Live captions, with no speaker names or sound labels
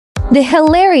The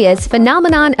hilarious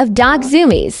phenomenon of dog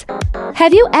zoomies.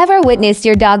 Have you ever witnessed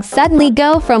your dog suddenly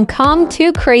go from calm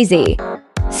to crazy,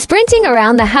 sprinting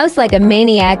around the house like a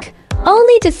maniac,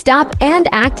 only to stop and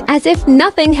act as if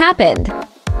nothing happened?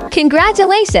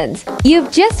 Congratulations! You've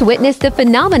just witnessed the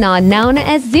phenomenon known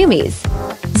as zoomies.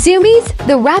 Zoomies,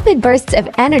 the rapid bursts of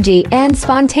energy and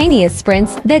spontaneous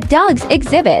sprints that dogs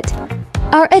exhibit,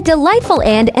 are a delightful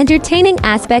and entertaining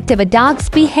aspect of a dog's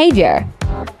behavior.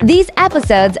 These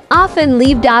episodes often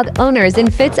leave dog owners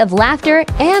in fits of laughter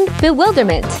and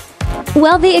bewilderment.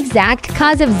 While the exact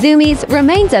cause of zoomies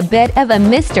remains a bit of a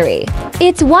mystery,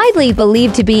 it's widely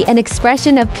believed to be an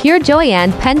expression of pure joy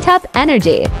and pent-up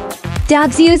energy.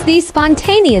 Dogs use these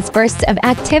spontaneous bursts of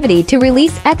activity to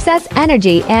release excess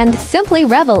energy and simply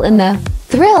revel in the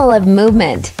thrill of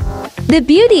movement. The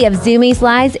beauty of zoomies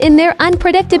lies in their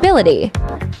unpredictability.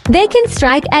 They can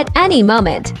strike at any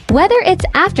moment, whether it's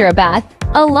after a bath,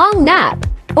 a long nap,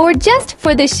 or just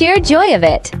for the sheer joy of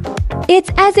it. It's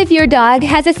as if your dog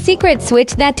has a secret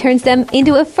switch that turns them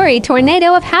into a furry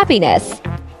tornado of happiness.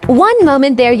 One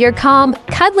moment they're your calm,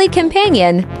 cuddly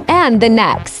companion, and the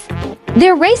next,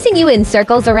 they're racing you in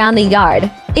circles around the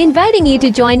yard, inviting you to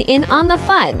join in on the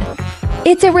fun.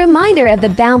 It's a reminder of the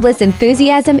boundless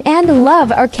enthusiasm and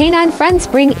love our canine friends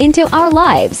bring into our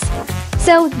lives.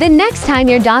 So, the next time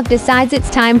your dog decides it's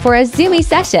time for a zoomie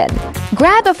session,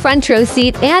 grab a front row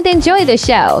seat and enjoy the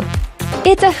show.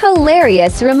 It's a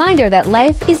hilarious reminder that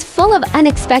life is full of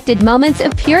unexpected moments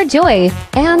of pure joy,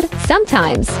 and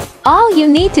sometimes, all you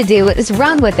need to do is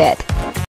run with it.